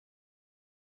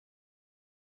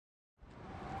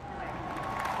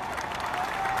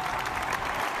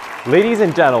Ladies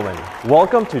and gentlemen,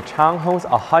 welcome to Changhong's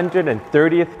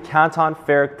 130th Canton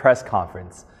Fair Press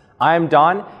Conference. I am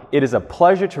Don. It is a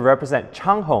pleasure to represent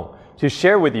Changhong to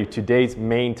share with you today's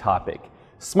main topic,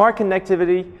 smart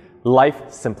connectivity, life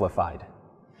simplified.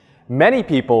 Many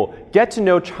people get to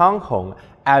know Changhong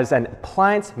as an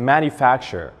appliance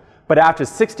manufacturer, but after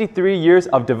 63 years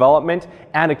of development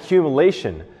and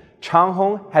accumulation,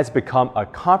 Changhong has become a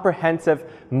comprehensive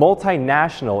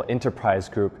multinational enterprise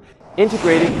group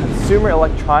integrating consumer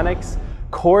electronics,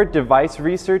 core device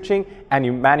researching,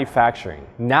 and manufacturing.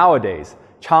 Nowadays,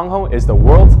 Changhong is the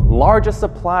world's largest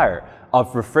supplier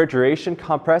of refrigeration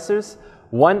compressors,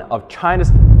 one of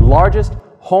China's largest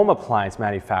home appliance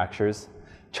manufacturers,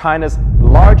 China's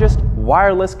largest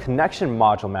wireless connection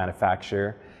module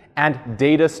manufacturer, and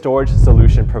data storage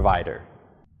solution provider.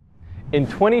 In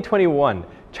 2021,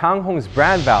 Changhong's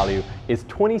brand value is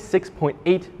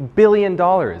 $26.8 billion,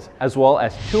 as well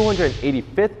as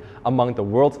 285th among the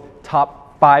world's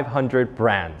top 500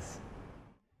 brands.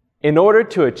 In order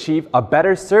to achieve a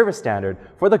better service standard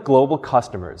for the global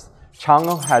customers,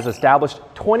 Changhong has established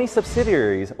 20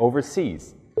 subsidiaries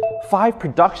overseas, 5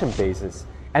 production bases,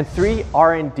 and 3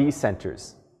 R&D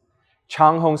centers.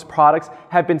 Changhong's products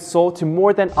have been sold to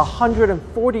more than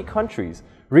 140 countries,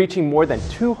 reaching more than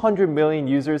 200 million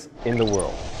users in the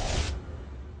world.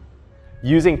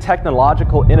 Using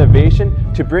technological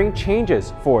innovation to bring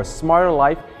changes for a smarter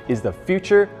life is the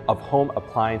future of home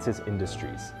appliances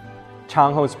industries.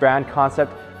 Changhong's brand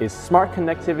concept is smart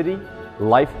connectivity,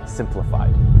 life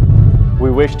simplified. We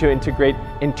wish to integrate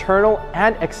internal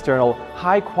and external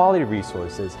high-quality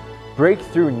resources, break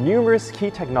through numerous key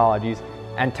technologies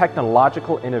and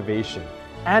technological innovation,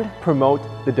 and promote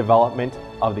the development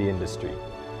of the industry.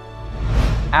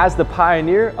 As the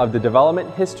pioneer of the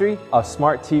development history of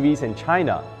smart TVs in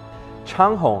China,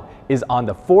 Changhong is on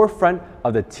the forefront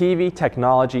of the TV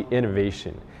technology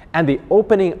innovation and the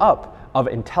opening up of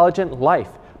intelligent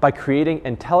life by creating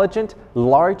intelligent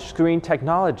large-screen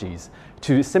technologies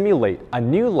to simulate a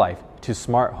new life to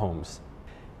smart homes.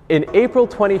 In April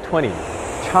 2020,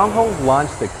 Changhong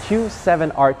launched the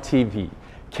Q7 TV,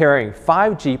 carrying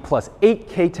 5G plus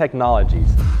 8K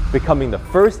technologies, becoming the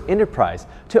first enterprise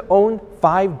to own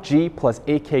 5G plus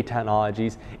 8K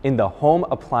technologies in the home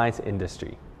appliance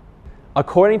industry.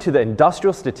 According to the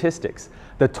industrial statistics,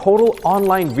 the total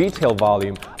online retail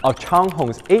volume of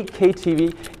Changhong's 8K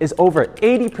TV is over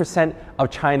 80%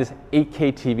 of China's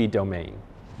 8K TV domain.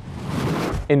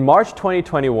 In March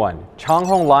 2021,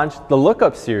 Changhong launched the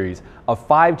Lookup series of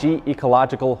 5G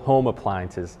ecological home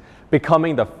appliances,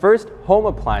 becoming the first home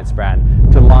appliance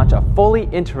brand to launch a fully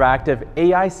interactive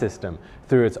AI system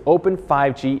through its Open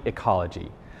 5G ecology.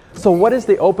 So what is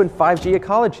the Open 5G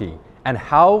ecology, and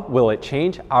how will it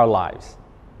change our lives?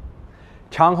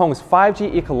 Changhong's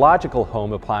 5G ecological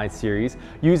home appliance series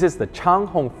uses the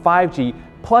Changhong 5G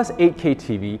plus 8K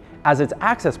TV as its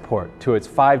access port to its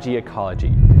 5G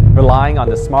ecology, relying on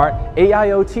the smart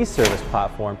AIoT service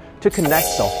platform to connect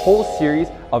the whole series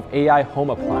of AI home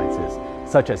appliances,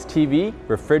 such as TV,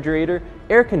 refrigerator,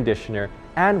 air conditioner,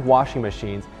 and washing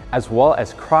machines, as well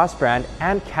as cross-brand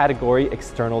and category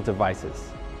external devices.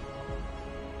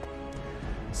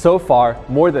 So far,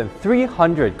 more than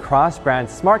 300 cross-brand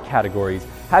smart categories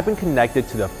have been connected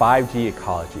to the 5G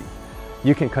ecology.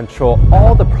 You can control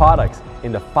all the products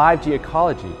in the 5G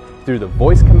ecology through the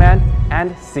voice command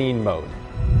and scene mode.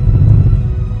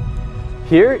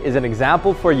 Here is an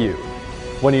example for you.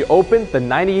 When you open the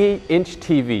 98-inch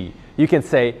TV, you can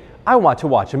say, "I want to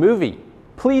watch a movie.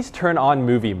 Please turn on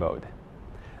movie mode."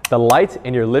 The lights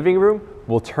in your living room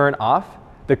will turn off,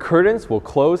 the curtains will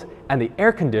close, and the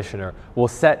air conditioner will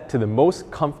set to the most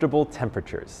comfortable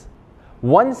temperatures.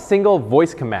 One single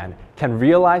voice command can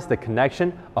realize the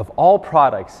connection of all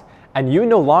products, and you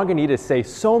no longer need to say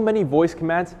so many voice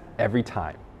commands every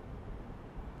time.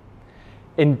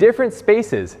 In different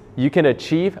spaces, you can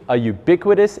achieve a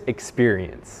ubiquitous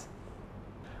experience.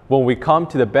 When we come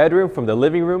to the bedroom from the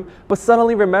living room, but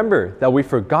suddenly remember that we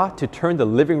forgot to turn the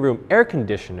living room air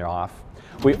conditioner off,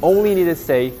 we only need to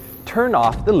say, "Turn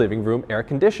off the living room air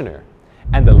conditioner,"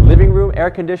 and the living room air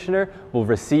conditioner will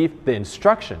receive the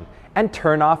instruction and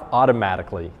turn off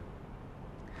automatically.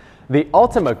 The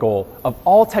ultimate goal of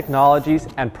all technologies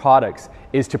and products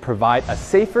is to provide a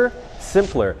safer,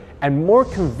 simpler, and more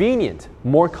convenient,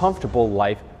 more comfortable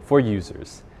life for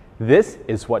users. This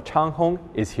is what Changhong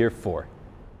is here for.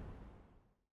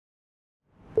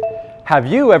 Have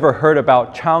you ever heard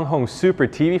about Changhong's Super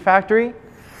TV Factory?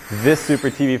 This Super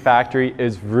TV Factory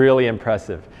is really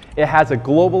impressive. It has a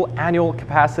global annual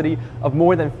capacity of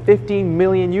more than 15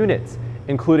 million units,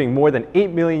 including more than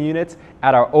 8 million units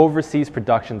at our overseas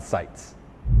production sites.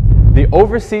 The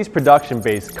overseas production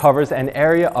base covers an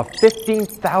area of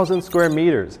 15,000 square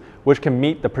meters, which can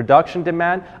meet the production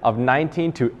demand of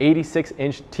 19 to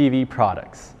 86-inch TV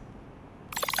products.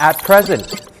 At present,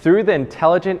 through the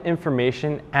Intelligent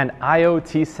Information and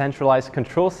IoT Centralized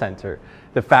Control Center,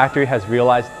 the factory has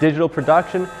realized digital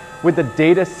production with the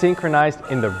data synchronized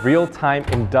in the real-time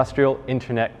industrial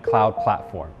internet cloud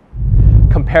platform.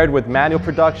 Compared with manual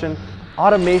production,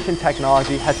 automation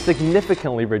technology has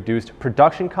significantly reduced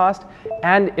production cost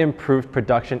and improved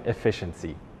production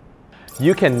efficiency.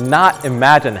 You cannot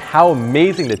imagine how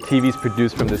amazing the TVs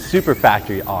produced from the super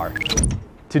factory are.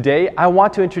 Today, I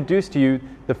want to introduce to you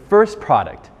the first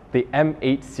product, the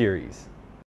M8 series.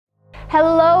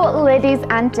 Hello ladies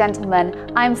and gentlemen,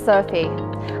 I'm Sophie.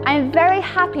 I'm very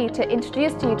happy to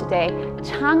introduce to you today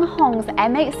Changhong's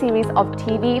M8 series of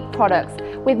TV products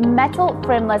with metal,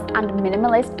 frameless and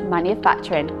minimalist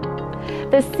manufacturing.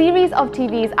 The series of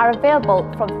TVs are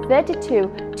available from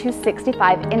 32 to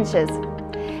 65 inches.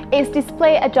 Its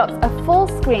display adopts a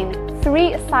full-screen,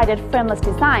 three-sided frameless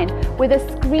design with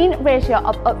a screen ratio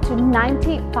of up to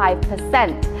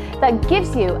 95% that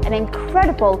gives you an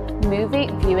incredible movie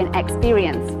viewing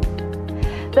experience.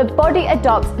 The body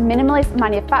adopts minimalist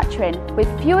manufacturing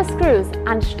with fewer screws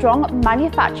and strong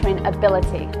manufacturing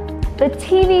ability. The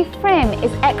TV frame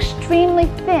is extremely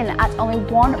thin at only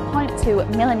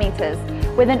 1.2 millimeters,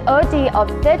 with an OD of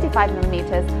 35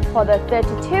 millimeters for the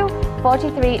 32,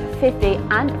 43, 50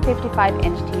 and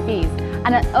 55-inch TVs,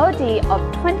 and an OD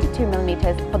of 22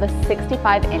 millimeters for the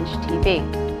 65-inch TV.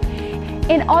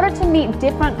 In order to meet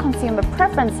different consumer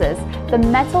preferences, the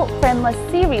metal frameless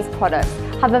series products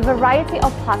have a variety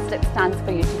of plastic stands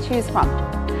for you to choose from.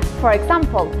 For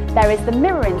example, there is the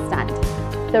mirroring stand,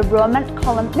 the Roman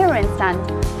column mirroring stand,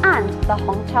 and the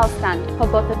Hongqiao stand for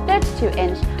both the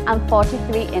 32-inch and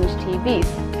 43-inch TVs.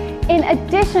 In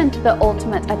addition to the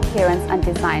ultimate appearance and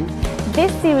design,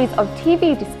 this series of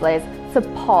TV displays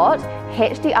support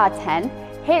HDR10,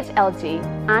 HLG,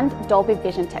 and Dolby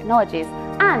Vision technologies,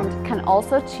 and can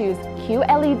also choose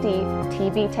QLED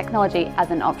TV technology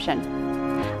as an option.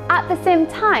 At the same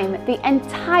time, the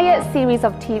entire series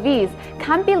of TVs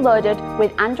can be loaded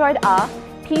with Android R,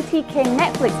 PTK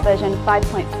Netflix version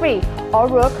 5.3 or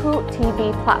Roku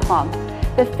TV platform.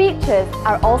 The features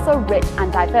are also rich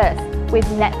and diverse, with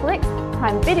Netflix,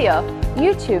 Prime Video,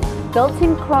 YouTube,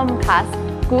 built-in Chromecast,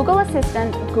 Google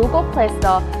Assistant, Google Play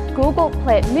Store, Google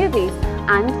Play Movies,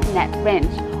 and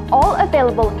NetRange, all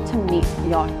available to meet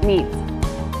your needs.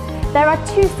 There are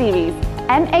two series,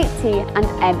 M8T and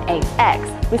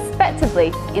M8X,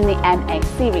 respectively in the M8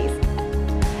 series.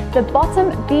 The bottom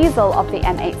bezel of the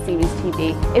M8 series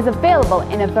TV is available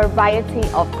in a variety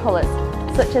of colours,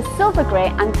 such as silver grey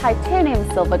and titanium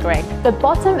silver grey. The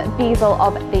bottom bezel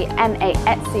of the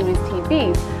M8X series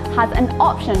TVs has an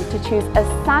option to choose a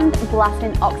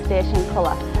sand-blasting oxidation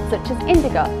colour, such as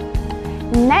indigo.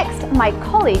 Next, my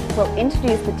colleague will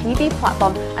introduce the TV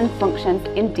platform and functions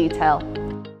in detail.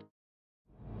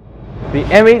 The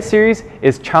M8 series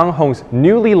is Changhong's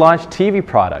newly launched TV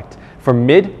product for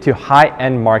mid to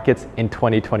high-end markets in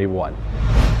 2021.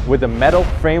 With a metal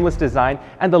frameless design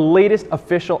and the latest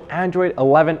official Android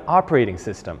 11 operating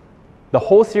system. The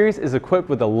whole series is equipped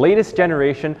with the latest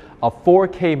generation of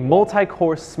 4K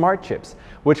multi-core smart chips,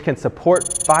 which can support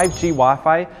 5G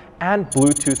Wi-Fi and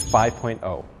Bluetooth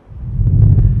 5.0.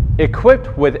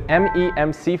 Equipped with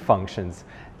MEMC functions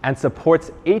and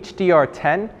supports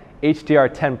HDR10,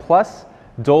 HDR10+,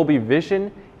 Dolby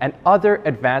Vision, and other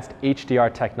advanced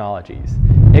HDR technologies.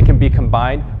 It can be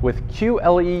combined with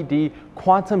QLED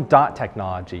quantum dot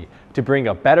technology to bring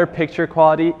a better picture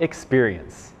quality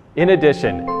experience. In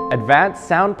addition, advanced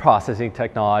sound processing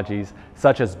technologies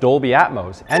such as Dolby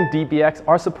Atmos and DBX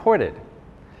are supported.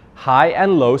 High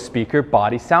and low speaker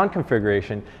body sound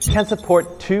configuration can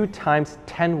support 2x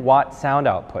 10-watt sound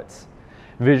outputs.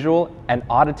 Visual and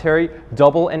auditory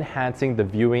double enhancing the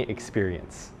viewing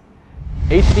experience.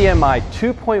 HDMI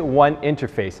 2.1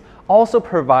 interface also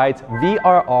provides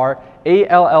VRR,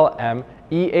 ALLM,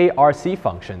 EARC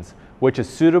functions, which is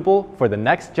suitable for the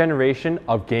next generation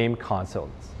of game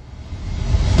consoles.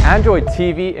 Android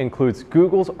TV includes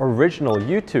Google's original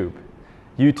YouTube,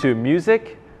 YouTube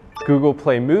Music, Google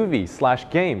Play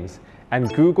Movies/Games,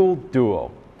 and Google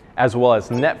Duo, as well as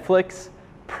Netflix,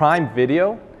 Prime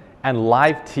Video, and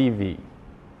Live TV.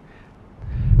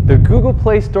 The Google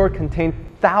Play Store contains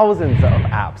thousands of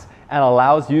apps and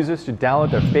allows users to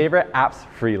download their favorite apps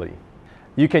freely.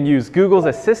 You can use Google's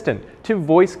Assistant to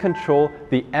voice control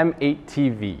the M8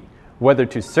 TV, whether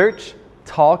to search,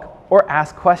 talk, or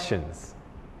ask questions.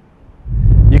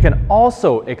 You can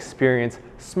also experience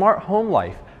smart home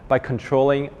life by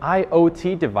controlling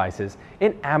IoT devices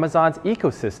in Amazon's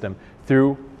ecosystem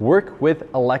through Work with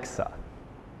Alexa.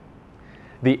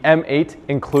 The M8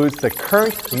 includes the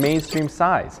current mainstream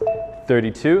size,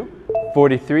 32,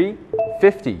 43,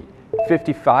 50,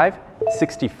 55,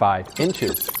 65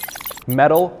 inches.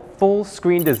 Metal full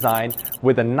screen design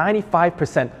with a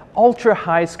 95%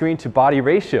 ultra-high screen-to-body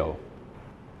ratio.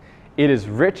 It is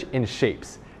rich in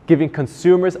shapes, giving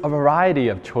consumers a variety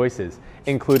of choices,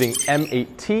 including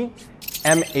M8T,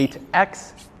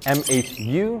 M8X,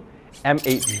 M8U,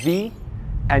 M8V,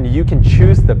 and you can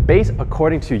choose the base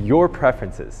according to your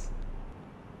preferences.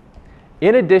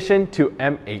 In addition to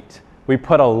M8, we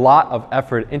put a lot of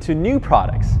effort into new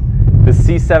products. The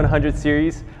C700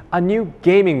 series, a new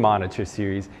gaming monitor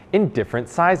series in different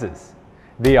sizes.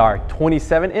 They are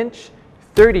 27-inch,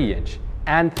 30-inch,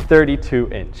 and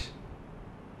 32-inch.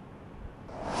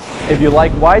 If you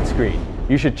like widescreen,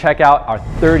 you should check out our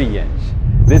 30-inch.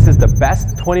 This is the best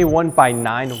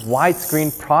 21:9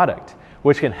 widescreen product,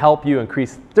 which can help you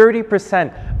increase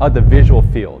 30% of the visual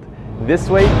field. This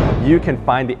way, you can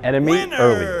find the enemy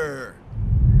earlier.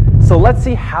 So let's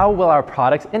see how will our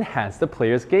products enhance the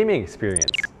player's gaming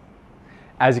experience.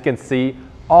 As you can see,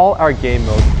 all our game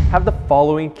modes have the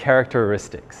following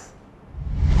characteristics.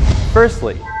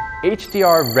 Firstly,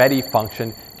 HDR Ready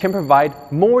function can provide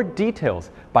more details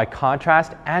by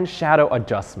contrast and shadow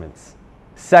adjustments.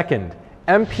 Second,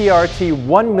 MPRT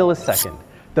 1 millisecond.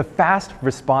 The fast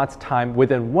response time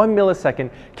within 1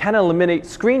 millisecond can eliminate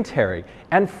screen tearing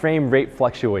and frame rate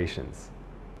fluctuations.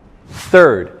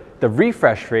 Third, the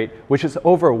refresh rate, which is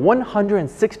over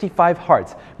 165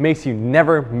 Hz, makes you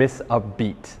never miss a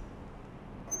beat.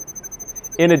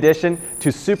 In addition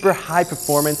to super high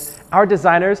performance, our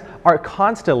designers are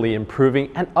constantly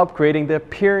improving and upgrading the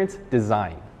appearance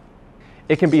design.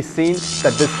 It can be seen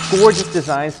that this gorgeous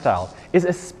design style is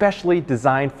especially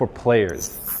designed for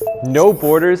players. No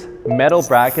borders, metal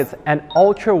brackets, and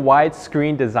ultra-wide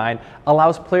screen design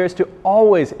allows players to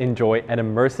always enjoy an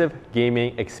immersive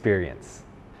gaming experience.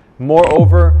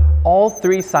 Moreover, all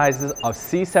three sizes of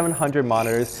C700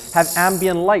 monitors have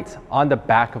ambient lights on the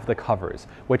back of the covers,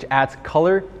 which adds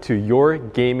color to your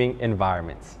gaming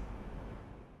environments.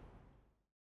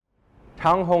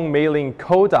 Changhong Meiling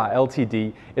Koda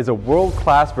Ltd is a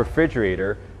world-class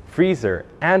refrigerator, freezer,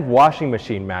 and washing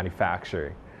machine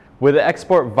manufacturer, with an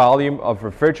export volume of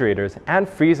refrigerators and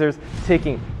freezers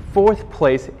taking 4th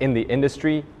place in the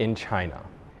industry in China.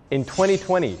 In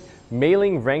 2020,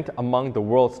 Meiling ranked among the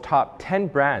world's top 10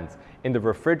 brands in the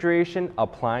refrigeration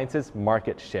appliances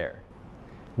market share.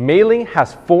 Meiling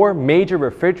has 4 major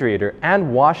refrigerator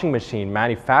and washing machine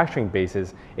manufacturing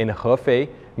bases in Hefei,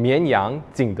 Mianyang,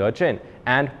 Jingdezhen,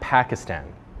 and Pakistan.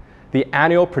 The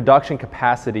annual production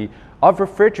capacity of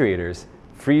refrigerators,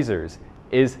 freezers,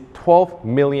 is 12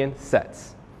 million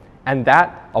sets, and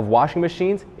that of washing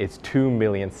machines is 2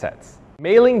 million sets.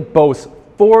 Meiling boasts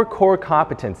 4 core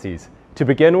competencies. To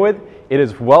begin with, it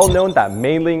is well known that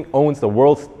Meiling owns the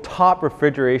world's top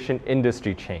refrigeration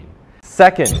industry chain.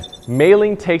 Second,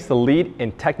 Meiling takes the lead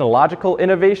in technological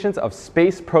innovations of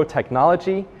Space Pro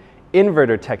technology,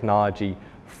 inverter technology,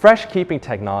 fresh keeping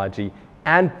technology,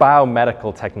 and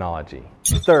biomedical technology.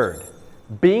 Third,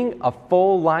 being a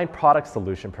full-line product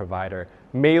solution provider,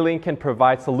 Meiling can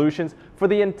provide solutions for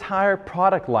the entire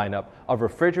product lineup of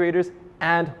refrigerators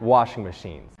and washing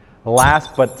machines.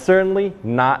 Last but certainly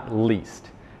not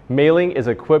least, Meiling is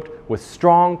equipped with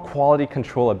strong quality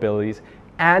control abilities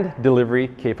and delivery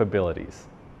capabilities.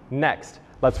 Next,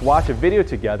 let's watch a video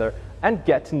together and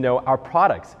get to know our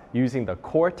products using the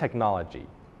core technology,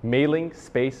 Meiling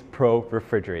Space Pro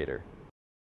Refrigerator.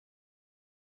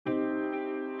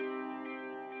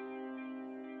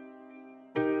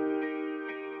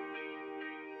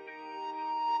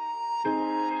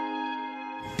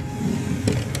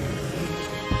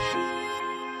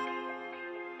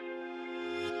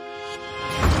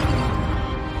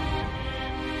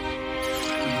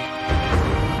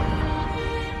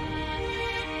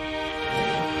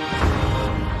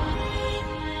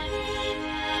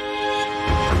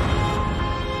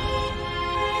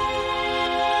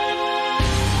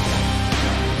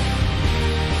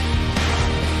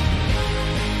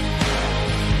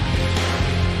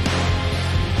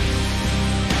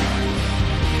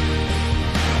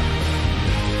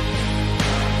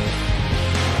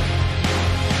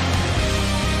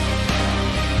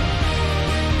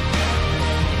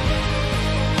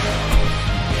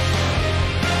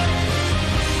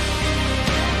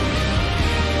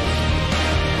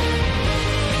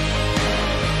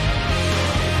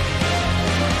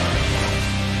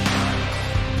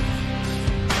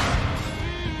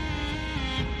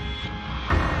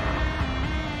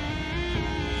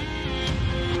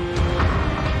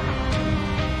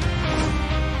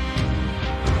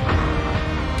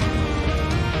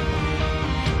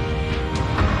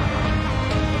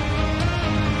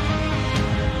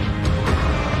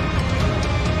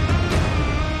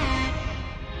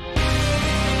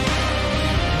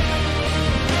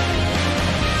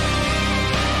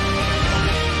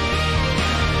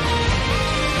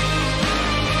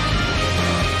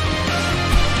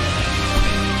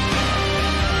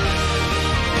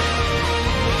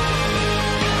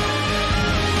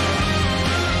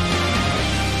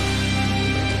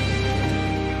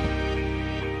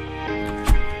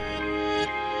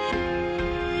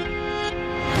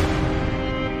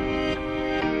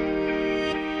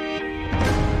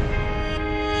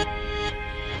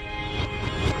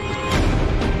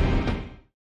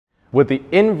 with the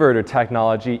inverter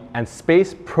technology and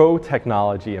Space Pro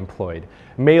technology employed.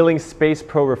 Mailing Space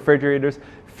Pro refrigerators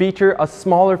feature a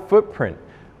smaller footprint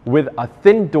with a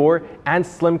thin door and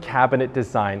slim cabinet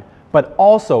design, but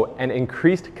also an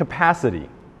increased capacity.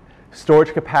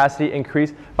 Storage capacity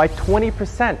increased by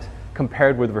 20%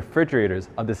 compared with refrigerators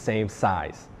of the same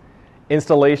size.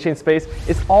 Installation space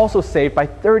is also saved by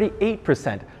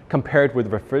 38% compared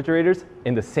with refrigerators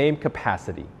in the same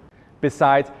capacity.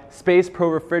 Besides, Space Pro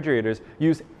refrigerators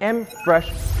use M-Fresh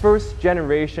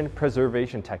first-generation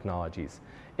preservation technologies,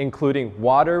 including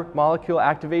water molecule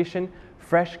activation,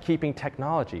 fresh keeping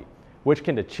technology, which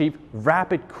can achieve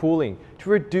rapid cooling to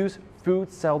reduce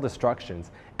food cell destructions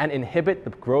and inhibit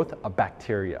the growth of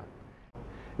bacteria.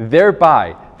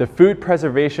 Thereby, the food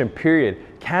preservation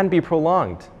period can be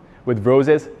prolonged, with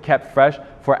roses kept fresh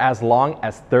for as long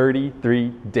as 33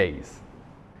 days.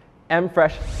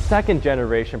 M-Fresh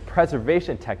second-generation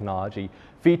preservation technology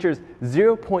features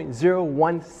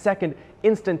 0.01 second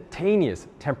instantaneous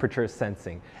temperature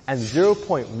sensing and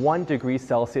 0.1 degrees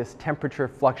Celsius temperature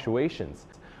fluctuations,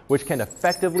 which can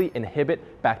effectively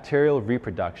inhibit bacterial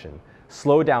reproduction,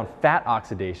 slow down fat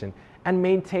oxidation, and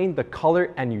maintain the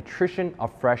color and nutrition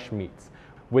of fresh meats,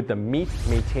 with the meat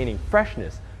maintaining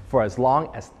freshness for as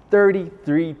long as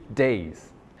 33 days.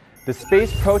 The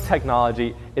Space Pro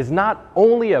technology is not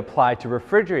only applied to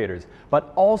refrigerators,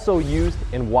 but also used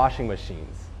in washing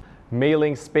machines.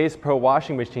 Mailing Space Pro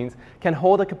washing machines can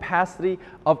hold a capacity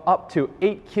of up to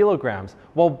 8 kilograms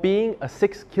while being a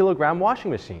 6 kilogram washing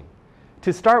machine.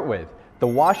 To start with, the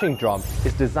washing drum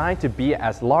is designed to be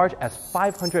as large as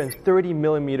 530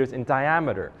 millimeters in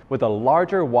diameter, with a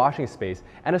larger washing space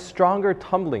and a stronger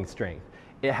tumbling strength.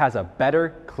 It has a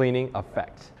better cleaning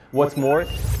effect. What's more,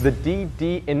 the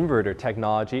DD inverter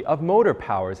technology of motor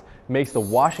powers makes the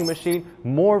washing machine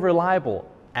more reliable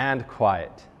and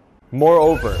quiet.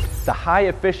 Moreover, the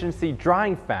high-efficiency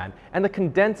drying fan and the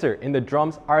condenser in the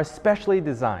drums are especially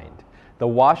designed. The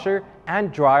washer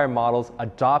and dryer models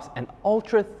adopts an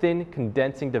ultra-thin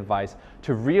condensing device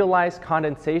to realize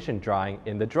condensation drying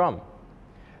in the drum.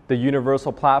 The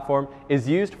universal platform is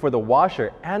used for the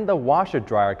washer and the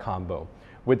washer-dryer combo,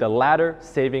 with the latter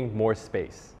saving more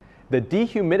space. The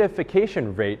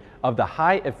dehumidification rate of the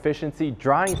high-efficiency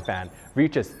drying fan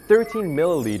reaches 13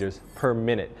 milliliters per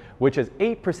minute, which is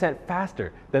 8%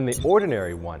 faster than the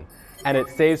ordinary one, and it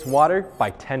saves water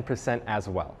by 10% as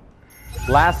well.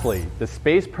 Lastly, the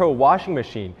Space Pro washing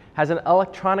machine has an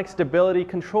electronic stability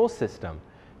control system,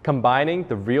 combining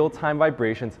the real-time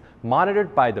vibrations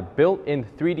monitored by the built-in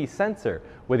 3D sensor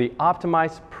with the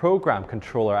optimized program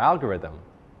controller algorithm.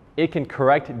 It can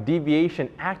correct deviation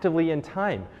actively in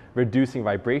time, reducing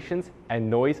vibrations and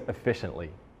noise efficiently.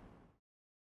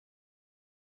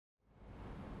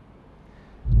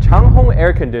 Changhong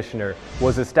Air Conditioner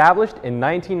was established in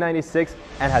 1996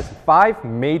 and has 5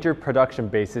 major production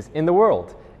bases in the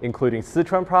world, including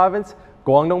Sichuan Province,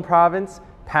 Guangdong Province,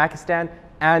 Pakistan,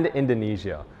 and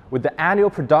Indonesia, with the annual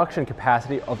production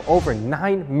capacity of over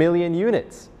 9 million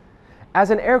units. As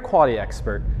an air quality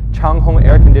expert, Changhong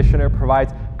Air Conditioner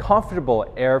provides comfortable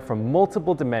air from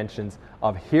multiple dimensions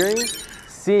of hearing,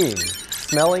 seeing,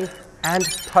 smelling, and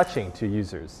touching to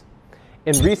users.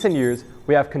 In recent years,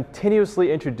 we have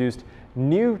continuously introduced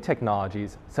new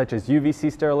technologies such as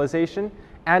UVC sterilization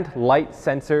and light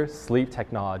sensor sleep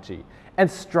technology, and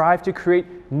strive to create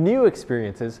new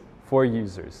experiences for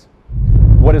users.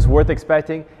 What is worth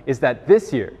expecting is that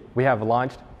this year we have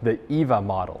launched the EVA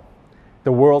model,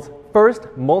 the world's first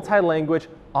multi-language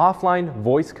offline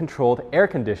voice-controlled air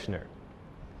conditioner.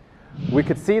 We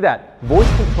could see that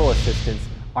voice control assistants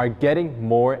are getting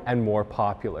more and more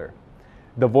popular.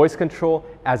 The voice control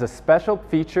as a special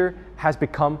feature has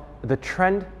become the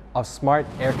trend of smart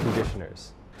air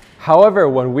conditioners. However,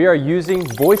 when we are using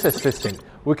voice assistant,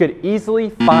 we could easily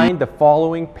find the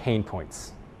following pain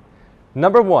points.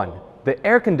 Number 1, the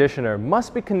air conditioner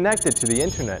must be connected to the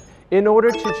internet in order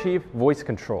to achieve voice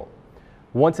control.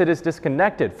 Once it is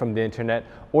disconnected from the internet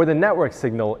or the network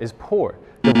signal is poor,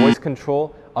 the voice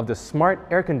control of the smart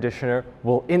air conditioner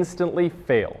will instantly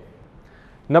fail.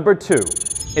 Number 2,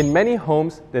 in many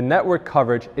homes, the network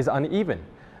coverage is uneven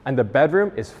and the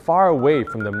bedroom is far away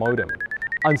from the modem.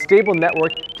 Unstable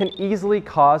network can easily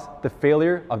cause the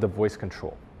failure of the voice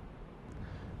control.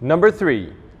 Number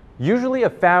 3, usually a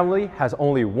family has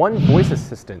only one voice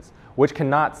assistant, which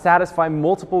cannot satisfy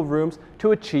multiple rooms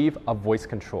to achieve a voice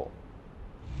control.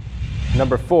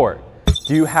 Number 4,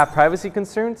 do you have privacy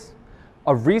concerns?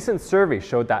 A recent survey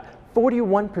showed that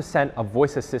 41% of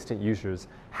voice assistant users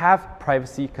have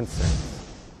privacy concerns.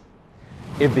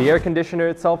 If the air conditioner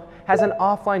itself has an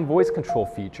offline voice control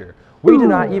feature, We do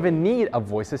not even need a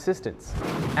voice assistant,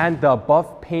 and the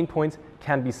above pain points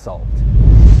can be solved.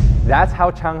 That's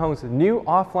how Changhong's new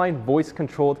offline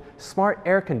voice-controlled smart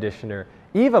air conditioner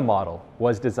EVA model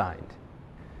was designed.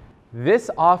 This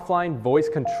offline voice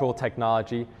control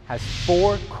technology has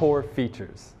 4 core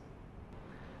features.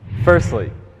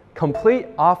 Firstly,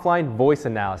 complete offline voice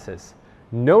analysis.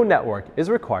 No network is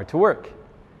required to work.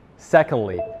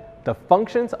 Secondly, the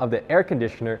functions of the air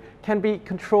conditioner can be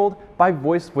controlled by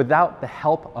voice without the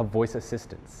help of voice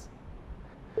assistants.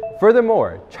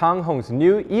 Furthermore, Changhong's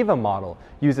new EVA model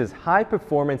uses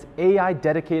high-performance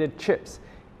AI-dedicated chips,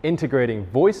 integrating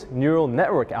voice neural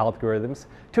network algorithms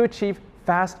to achieve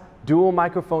fast dual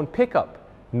microphone pickup,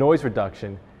 noise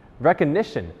reduction,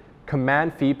 recognition,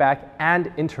 command feedback,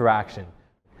 and interaction,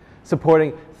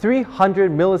 supporting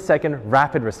 300 millisecond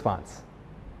rapid response.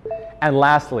 And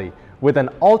lastly, with an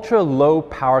ultra-low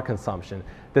power consumption,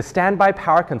 the standby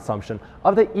power consumption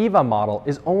of the EVA model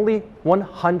is only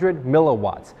 100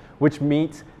 milliwatts, which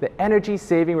meets the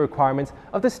energy-saving requirements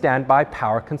of the standby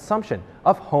power consumption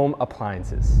of home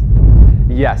appliances.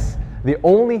 Yes, the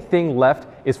only thing left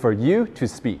is for you to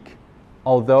speak.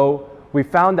 Although we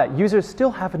found that users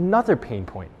still have another pain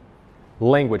point: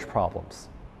 language problems.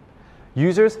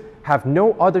 Users have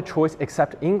no other choice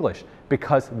except English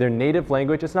because their native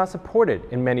language is not supported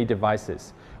in many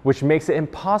devices, which makes it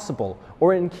impossible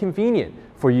or inconvenient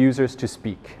for users to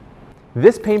speak.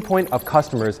 This pain point of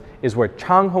customers is where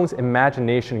Changhong's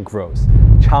imagination grows.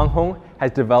 Changhong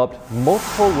has developed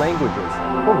multiple languages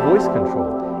for voice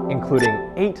control,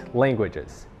 including 8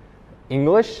 languages: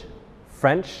 English,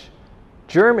 French,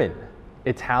 German,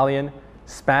 Italian,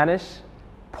 Spanish,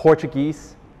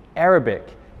 Portuguese,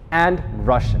 Arabic, and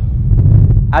Russian.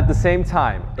 At the same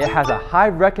time, it has a high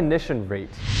recognition rate,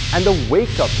 and the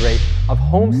wake-up rate of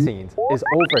home scenes is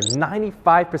over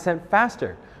 95%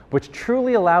 faster, which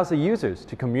truly allows the users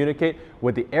to communicate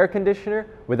with the air conditioner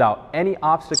without any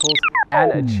obstacles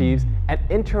and achieves an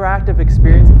interactive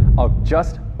experience of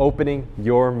just opening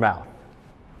your mouth.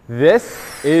 This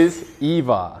is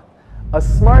EVA, a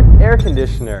smart air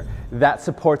conditioner that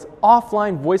supports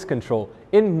offline voice control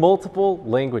in multiple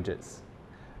languages.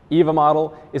 EVA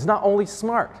model is not only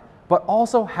smart, but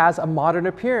also has a modern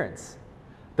appearance.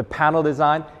 The panel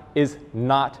design is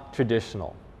not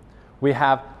traditional. We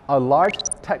have a large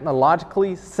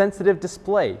technologically sensitive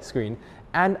display screen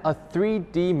and a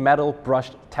 3D metal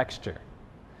brushed texture.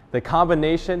 The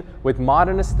combination with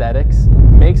modern aesthetics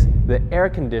makes the air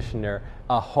conditioner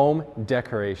a home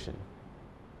decoration.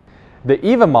 The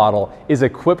EVA model is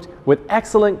equipped with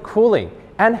excellent cooling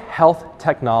and health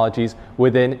technologies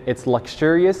within its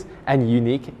luxurious and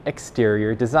unique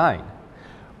exterior design,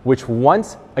 which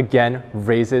once again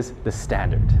raises the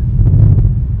standard.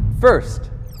 First,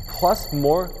 plus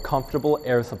more comfortable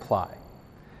air supply.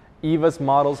 EVA's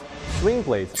model's swing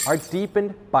blades are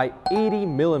deepened by 80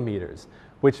 millimeters,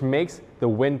 which makes the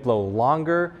wind blow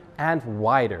longer and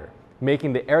wider,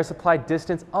 making the air supply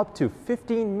distance up to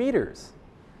 15 meters.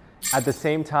 At the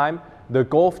same time, the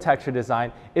Golf texture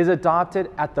design is adopted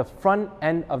at the front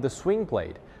end of the swing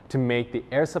blade to make the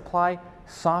air supply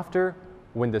softer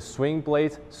when the swing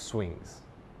blade swings,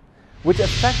 which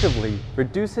effectively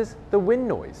reduces the wind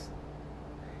noise.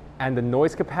 And the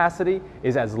noise capacity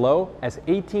is as low as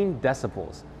 18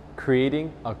 decibels,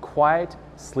 creating a quiet,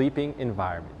 sleeping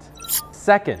environment.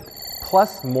 Second,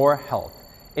 plus more health.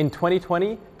 In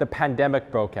 2020, the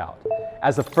pandemic broke out.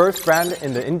 As the first brand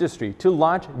in the industry to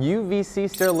launch UVC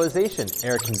sterilization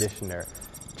air conditioner,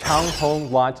 Changhong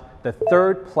launched the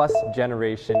 3rd plus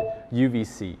generation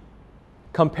UVC.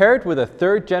 Compared with the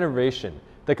 3rd generation,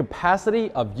 the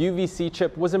capacity of UVC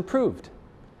chip was improved.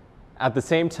 At the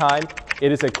same time,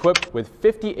 it is equipped with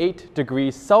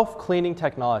 58-degree self-cleaning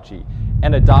technology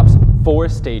and adopts 4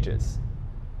 stages: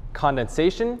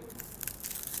 condensation,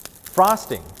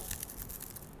 frosting,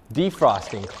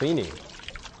 defrosting cleaning,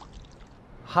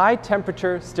 high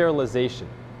temperature sterilization,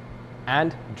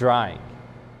 and drying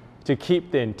to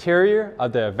keep the interior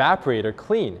of the evaporator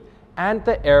clean and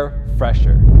the air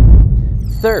fresher.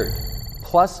 Third,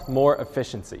 plus more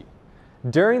efficiency.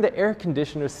 During the air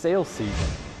conditioner sales season,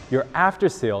 your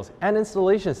after-sales and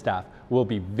installation staff will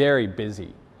be very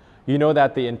busy. You know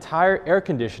that the entire air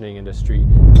conditioning industry,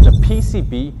 the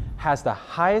PCB has the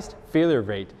highest failure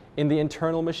rate in the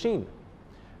internal machine.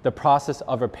 The process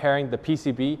of repairing the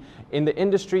PCB in the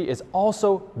industry is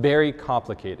also very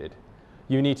complicated.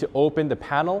 You need to open the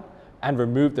panel and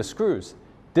remove the screws,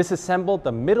 disassemble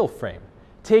the middle frame,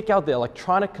 take out the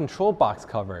electronic control box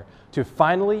cover to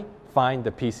finally find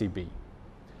the PCB.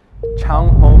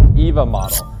 Changhong EVA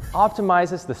model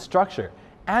optimizes the structure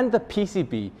and the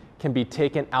PCB can be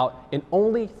taken out in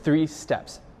only 3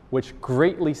 steps, which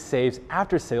greatly saves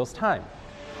after-sales time.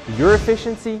 Your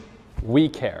efficiency, we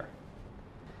care.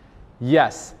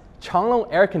 Yes, Changhong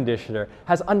Air Conditioner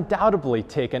has undoubtedly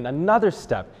taken another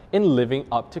step in living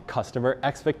up to customer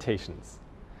expectations.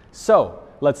 So,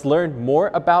 let's learn more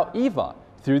about EVA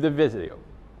through the video.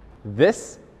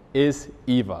 This is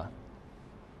EVA.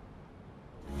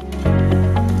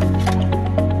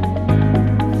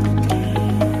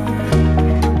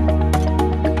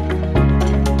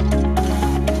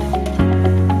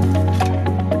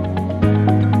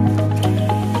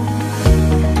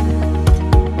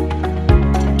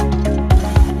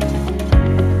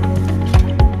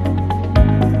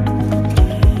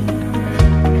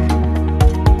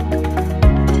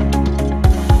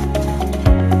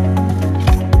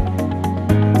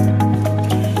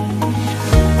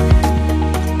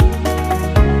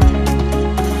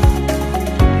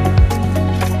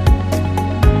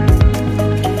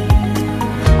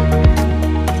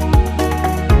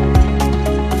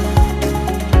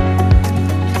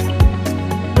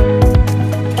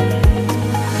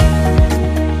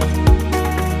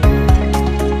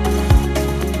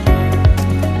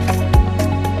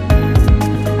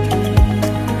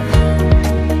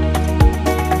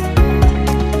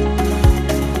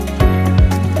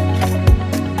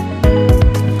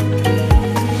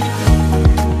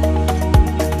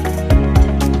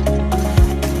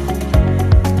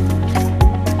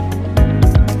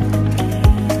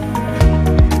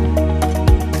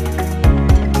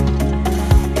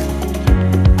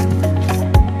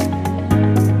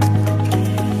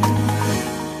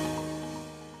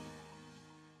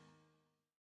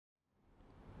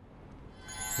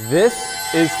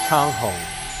 This is Changhong,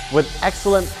 with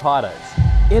excellent products,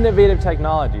 innovative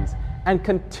technologies, and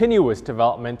continuous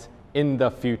development in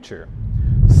the future.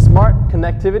 Smart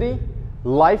connectivity,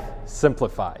 life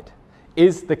simplified,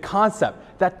 is the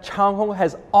concept that Changhong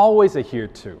has always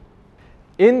adhered to.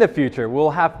 In the future,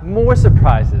 we'll have more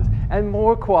surprises and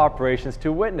more cooperations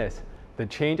to witness the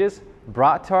changes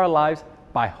brought to our lives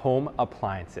by home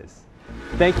appliances.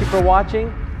 Thank you for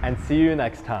watching, and see you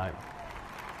next time.